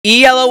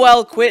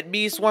ELOL quit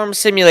Bee Swarm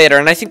Simulator,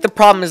 and I think the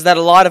problem is that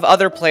a lot of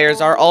other players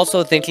are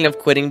also thinking of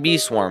quitting Bee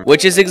Swarm,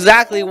 which is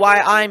exactly why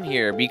I'm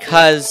here,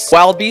 because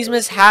while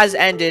Beesmas has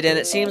ended and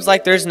it seems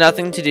like there's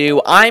nothing to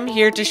do, I'm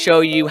here to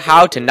show you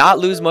how to not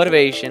lose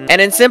motivation,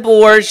 and in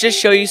simple words, just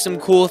show you some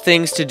cool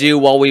things to do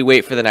while we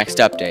wait for the next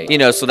update, you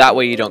know, so that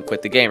way you don't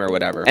quit the game or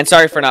whatever. And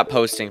sorry for not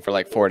posting for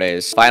like 4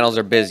 days. Finals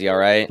are busy,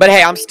 alright? But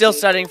hey, I'm still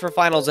studying for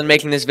finals and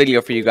making this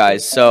video for you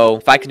guys, so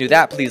if I can do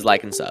that, please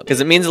like and sub, because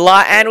it means a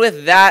lot. And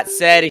with that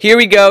said, here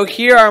we go.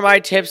 Here are my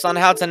tips on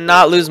how to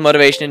not lose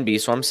motivation in Bee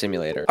Swarm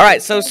Simulator.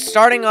 Alright, so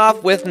starting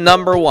off with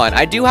number 1.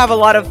 I do have a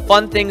lot of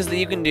fun things that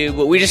you can do,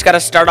 but we just gotta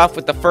start off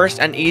with the first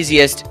and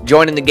easiest: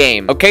 joining the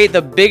game. Okay,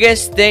 the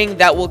biggest thing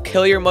that will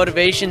kill your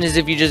motivation is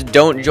if you just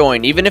don't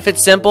join. Even if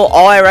it's simple,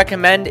 all I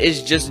recommend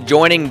is just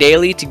joining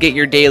daily to get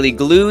your daily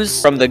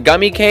glues from the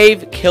gummy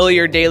cave, kill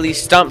your daily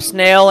stump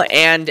snail,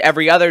 and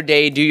every other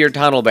day do your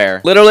tunnel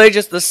bear. Literally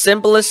just the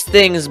simplest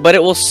things, but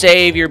it will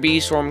save your Bee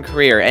Swarm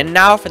career. And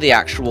now for the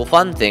actual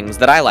fun things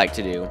that I like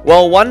to do.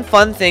 Well, one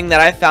fun thing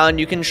that I found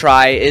you can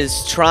try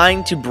is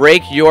trying to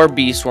break your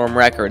Bee Swarm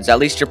records, at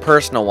least your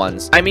personal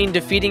ones. I mean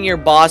defeating your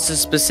bosses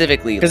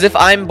specifically, because if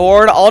I'm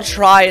bored, I'll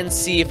try and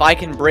see if I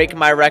can break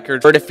my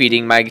record for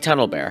defeating my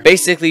tunnel bear.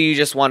 Basically, you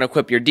just want to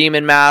equip your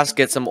demon mask,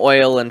 get some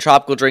oil and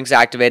tropical drinks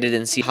activated,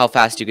 and see how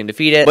fast you can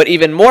defeat it. But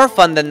even more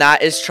fun than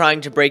that is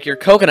trying to break your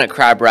coconut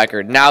crab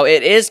record. Now,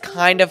 it is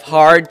kind of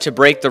hard to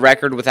break the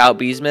record without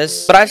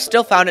Beesmas, but I've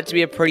still found it to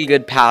be a pretty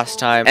good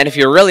pastime. And if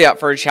you're really up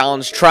for a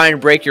challenge, try and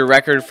break your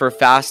record for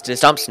fastest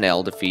stump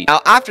snail defeat.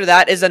 Now, after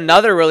that is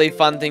another really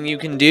fun thing you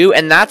can do,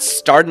 and that's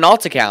start an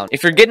alt account.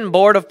 If you're getting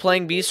bored of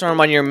playing Bee Swarm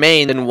on your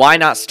main, then why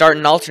not start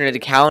an alternate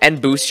account and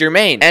boost your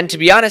main? And to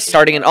be honest,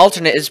 starting an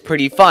alternate is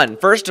pretty fun.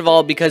 First of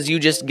all, because you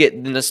just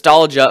get the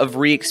nostalgia of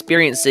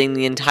re-experiencing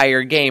the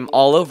entire game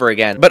all over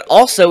again. But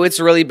also, it's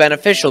really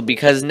beneficial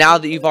because now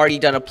that you've already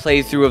done a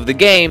playthrough of the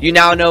game, you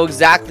now know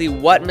exactly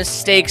what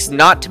mistakes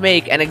not to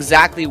make and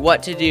exactly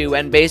what to do,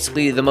 and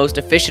basically the most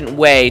efficient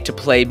way to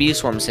play Bee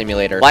Swarm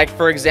Simulator. Like,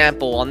 for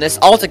example, on this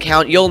alt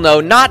account, you'll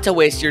know not to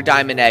waste your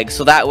diamond eggs,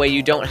 so that way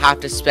you don't have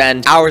to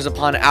spend hours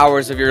upon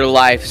hours of your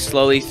life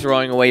slowly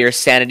throwing away your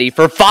sanity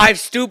for 5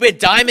 stupid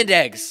diamond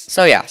eggs.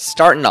 So yeah,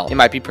 start an alt. It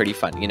might be pretty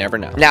fun, you never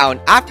know. Now,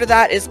 after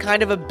that is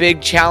kind of a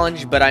big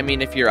challenge, but I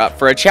mean, if you're up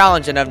for a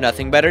challenge and have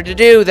nothing better to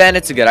do, then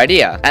it's a good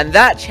idea. And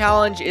that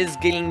challenge is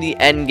getting the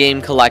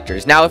endgame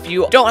collectors. Now, if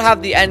you don't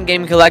have the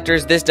endgame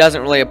collectors, this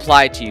doesn't really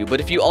apply to you, but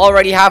if you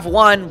already have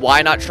one,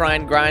 why not try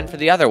and grind for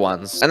the other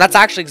ones? And that's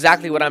actually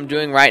exactly what I'm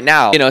doing right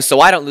now, you know, so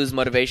I don't lose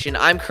motivation.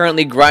 I'm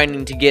currently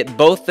grinding to get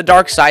both the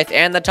Dark Scythe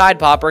and the Tide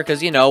Popper,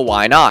 because, you know,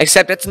 why not?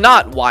 Except it's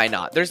not why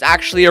not. There's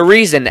actually a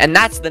reason, and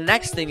that's the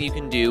next thing you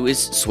can do is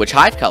switch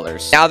hive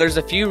colors. Now, there's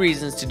a few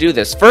reasons to do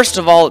this. First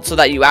of all, it's so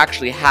that you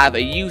actually have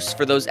a use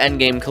for those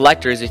endgame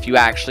collectors if you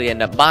actually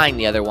end up buying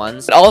the other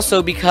ones, but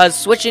also because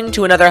switching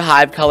to another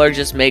hive color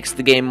just makes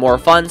the game more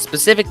fun,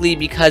 specifically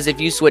because if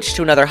you switch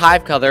to another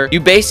hive color, you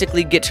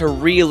basically get to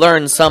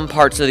relearn some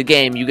parts of the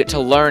game. You get to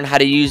learn how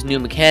to use new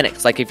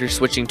mechanics. Like if you're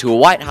switching to a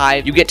white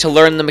hive, you get to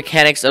learn the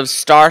mechanics of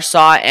Star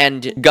Saw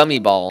and Gummy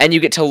Ball, and you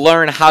get to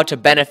learn how to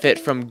benefit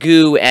from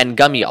goo and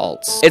gummy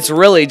alts. It's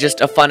really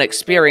just a fun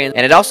experience,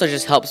 and it also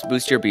just helps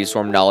boost your Bee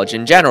Swarm knowledge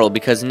in general,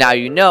 because now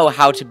you know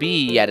how to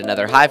be yet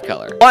another hive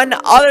color. One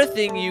other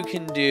thing you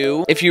can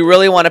do, if you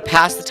really want to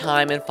pass the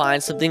time and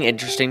find something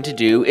interesting to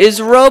do,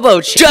 is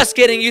Robo Challenge. Just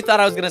kidding, you thought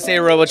I was gonna say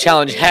Robo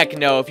Challenge. Heck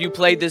no. If you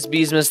played this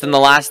Beesmas, then the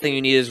last thing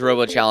you need is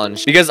Robo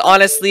Challenge. Because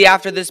honestly,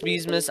 after this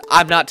Beesmas,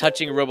 I'm not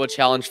touching Robo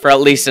Challenge for at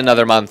least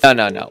another month.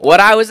 No. What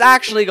I was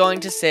actually going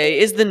to say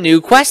is the new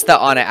quest that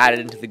Anna added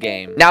into the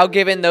game. Now,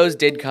 given those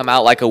did come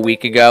out like a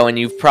week ago, and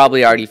you've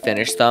probably already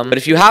finished them, but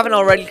if you haven't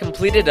already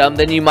completed them,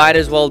 then you might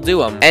as well do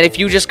them. And if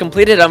you just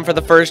completed them for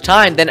the first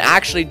time, then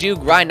actually do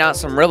grind out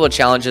some Robo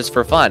Challenges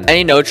for fun. And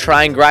you know,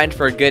 try and grind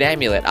for a good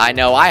amulet. I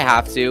know I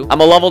have to.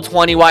 I'm a level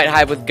 20 white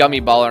hive with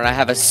Gummy Baller, and I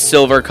have a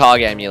silver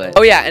cog amulet.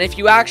 Oh yeah, and if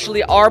you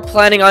actually are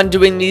planning on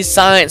doing these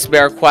science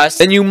bear quests,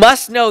 then you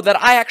must know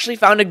that I actually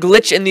found a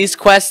glitch in these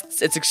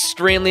quests. It's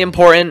extremely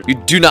important. You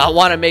do not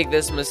want to make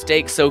this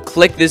mistake, so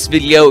click this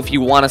video if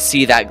you want to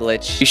see that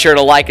glitch. Be sure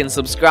to like and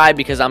subscribe,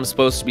 because I'm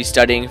supposed to be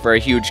studying for a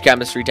huge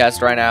chemistry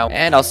test right now,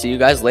 and I'll see you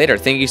guys later.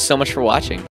 Thank you so much for watching.